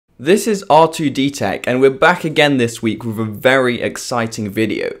This is R2D Tech and we're back again this week with a very exciting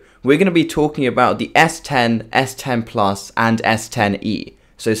video. We're going to be talking about the S10, S10 Plus and S10e,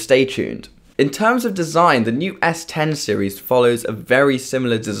 so stay tuned. In terms of design, the new S10 series follows a very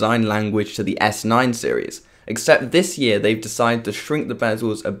similar design language to the S9 series, except this year they've decided to shrink the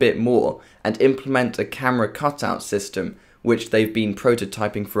bezels a bit more and implement a camera cutout system, which they've been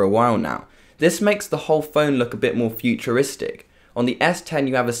prototyping for a while now. This makes the whole phone look a bit more futuristic. On the S10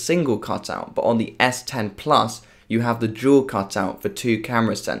 you have a single cutout, but on the S10 Plus you have the dual cutout for 2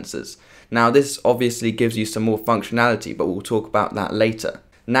 camera sensors. Now this obviously gives you some more functionality, but we'll talk about that later.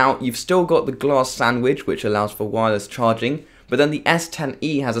 Now you've still got the glass sandwich which allows for wireless charging, but then the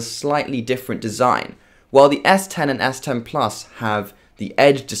S10e has a slightly different design. While the S10 and S10 Plus have the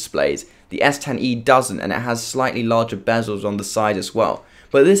edge displays, the S10e doesn't, and it has slightly larger bezels on the side as well.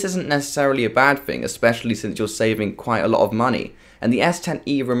 But this isn't necessarily a bad thing, especially since you're saving quite a lot of money. And the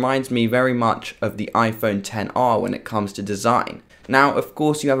S10e reminds me very much of the iPhone XR when it comes to design. Now, of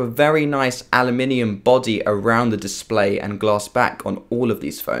course, you have a very nice aluminium body around the display and glass back on all of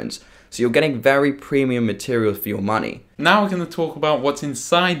these phones. So you're getting very premium material for your money. Now we're going to talk about what's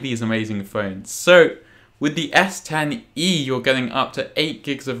inside these amazing phones. So, with the S10e, you're getting up to 8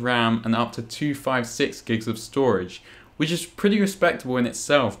 gigs of RAM and up to 256 gigs of storage, which is pretty respectable in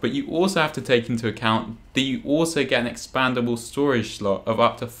itself, but you also have to take into account that you also get an expandable storage slot of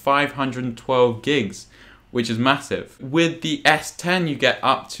up to 512 gigs, which is massive. With the S10 you get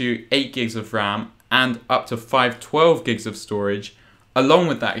up to 8 gigs of RAM and up to 512 gigs of storage, along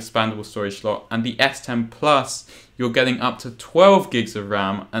with that expandable storage slot, and the S10 Plus you're getting up to 12 gigs of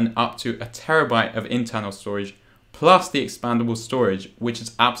RAM and up to a terabyte of internal storage, plus the expandable storage, which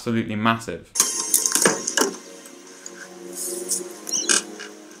is absolutely massive.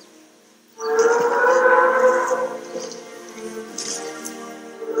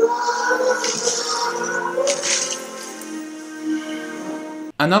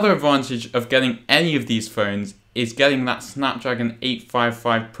 Another advantage of getting any of these phones is getting that Snapdragon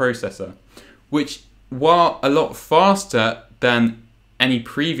 855 processor, which, while a lot faster than any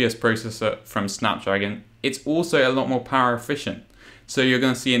previous processor from Snapdragon, it's also a lot more power efficient. So you're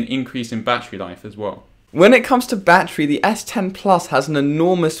going to see an increase in battery life as well. When it comes to battery, the S10 Plus has an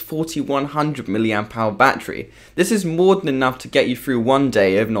enormous 4100 mAh battery. This is more than enough to get you through one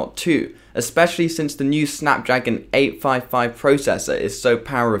day, if not 2, especially since the new Snapdragon 855 processor is so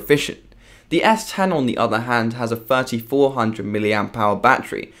power efficient. The S10 on the other hand has a 3400 mAh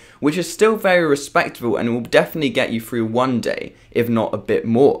battery, which is still very respectable and will definitely get you through one day, if not a bit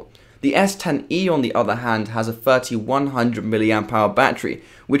more. The S10e on the other hand has a 3100 mAh battery,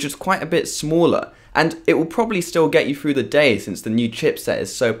 which is quite a bit smaller, and it will probably still get you through the day since the new chipset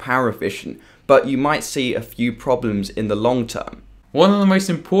is so power efficient, but you might see a few problems in the long term. One of the most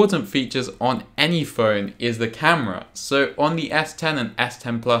important features on any phone is the camera. So on the S10 and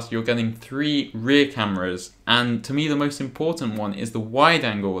S10 Plus you're getting 3 rear cameras, and to me the most important one is the wide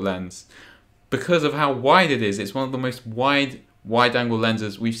angle lens. Because of how wide it is, it's one of the most wide angle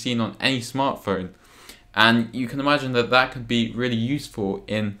lenses we've seen on any smartphone, and you can imagine that that could be really useful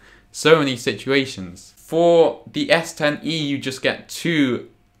in so many situations. For the S10e you just get 2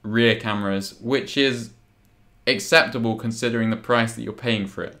 rear cameras, which is acceptable considering the price that you're paying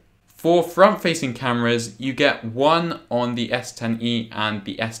for it. For front-facing cameras you get 1 on the S10e and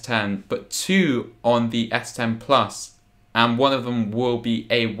the S10, but 2 on the S10 Plus, and one of them will be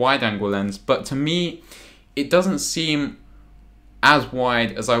a wide-angle lens, but to me it doesn't seem as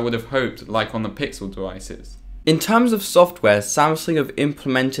wide as I would have hoped, like on the Pixel devices. In terms of software, Samsung have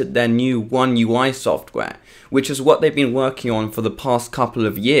implemented their new One UI software, which is what they've been working on for the past couple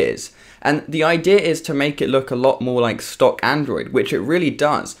of years. And the idea is to make it look a lot more like stock Android, which it really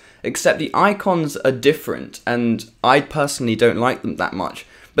does, except the icons are different, and I personally don't like them that much.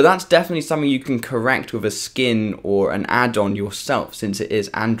 But that's definitely something you can correct with a skin or an add-on yourself, since it is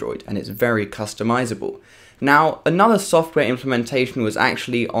Android and it's very customizable. Now, another software implementation was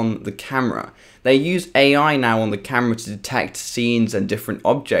actually on the camera. They use AI now on the camera to detect scenes and different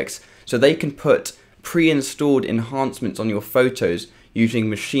objects, so they can put pre-installed enhancements on your photos using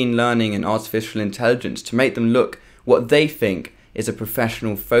machine learning and artificial intelligence to make them look what they think is a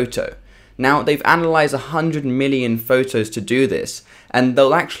professional photo. Now, they've analyzed 100 million photos to do this, and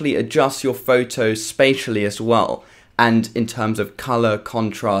they'll actually adjust your photos spatially as well, and in terms of color,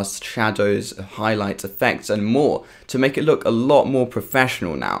 contrast, shadows, highlights, effects and more, to make it look a lot more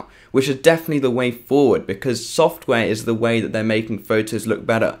professional now, which is definitely the way forward, because software is the way that they're making photos look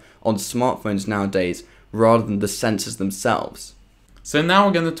better on smartphones nowadays rather than the sensors themselves. So now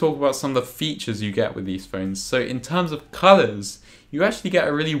we're going to talk about some of the features you get with these phones. So in terms of colors, you actually get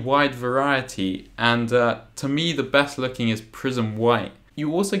a really wide variety, and to me the best looking is Prism White.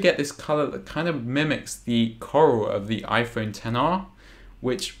 You also get this color that kind of mimics the coral of the iPhone XR,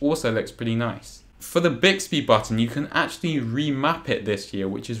 which also looks pretty nice. For the Bixby button, you can actually remap it this year,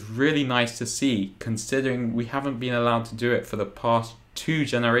 which is really nice to see, considering we haven't been allowed to do it for the past 2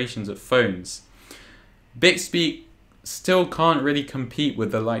 generations of phones. Bixby still can't really compete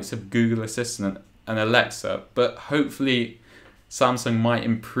with the likes of Google Assistant and Alexa, but hopefully Samsung might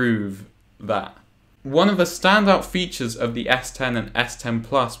improve that. One of the standout features of the S10 and S10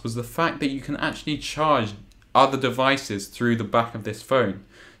 Plus was the fact that you can actually charge other devices through the back of this phone.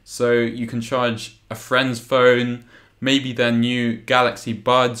 So you can charge a friend's phone, maybe their new Galaxy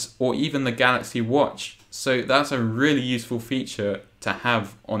Buds, or even the Galaxy Watch. So that's a really useful feature to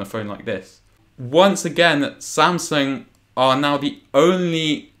have on a phone like this. Once again, Samsung are now the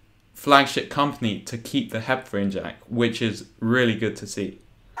only flagship company to keep the headphone jack, which is really good to see.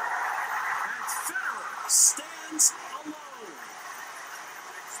 Stands alone.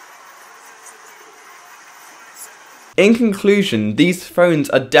 In conclusion, these phones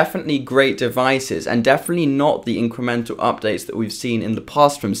are definitely great devices and definitely not the incremental updates that we've seen in the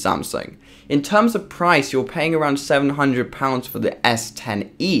past from Samsung. In terms of price, you're paying around £700 for the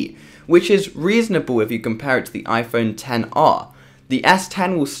S10e, which is reasonable if you compare it to the iPhone XR. The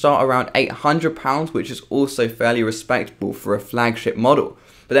S10 will start around £800, which is also fairly respectable for a flagship model.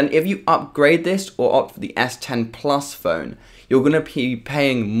 But then if you upgrade this or opt for the S10 Plus phone, you're going to be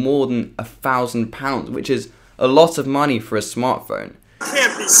paying more than £1,000, which is a lot of money for a smartphone. You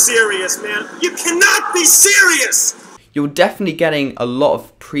can't be serious, man. You cannot be serious! You're definitely getting a lot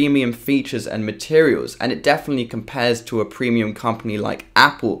of premium features and materials, and it definitely compares to a premium company like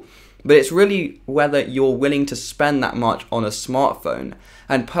Apple. But it's really whether you're willing to spend that much on a smartphone.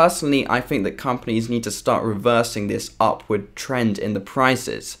 And personally, I think that companies need to start reversing this upward trend in the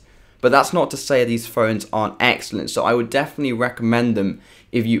prices. But that's not to say these phones aren't excellent, so I would definitely recommend them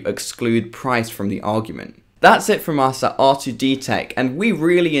if you exclude price from the argument. That's it from us at R2D Tech, and we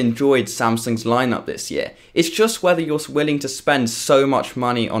really enjoyed Samsung's lineup this year. It's just whether you're willing to spend so much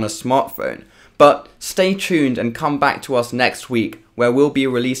money on a smartphone. But stay tuned and come back to us next week, where we'll be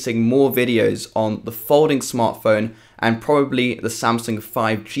releasing more videos on the folding smartphone and probably the Samsung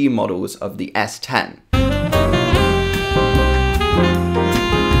 5G models of the S10.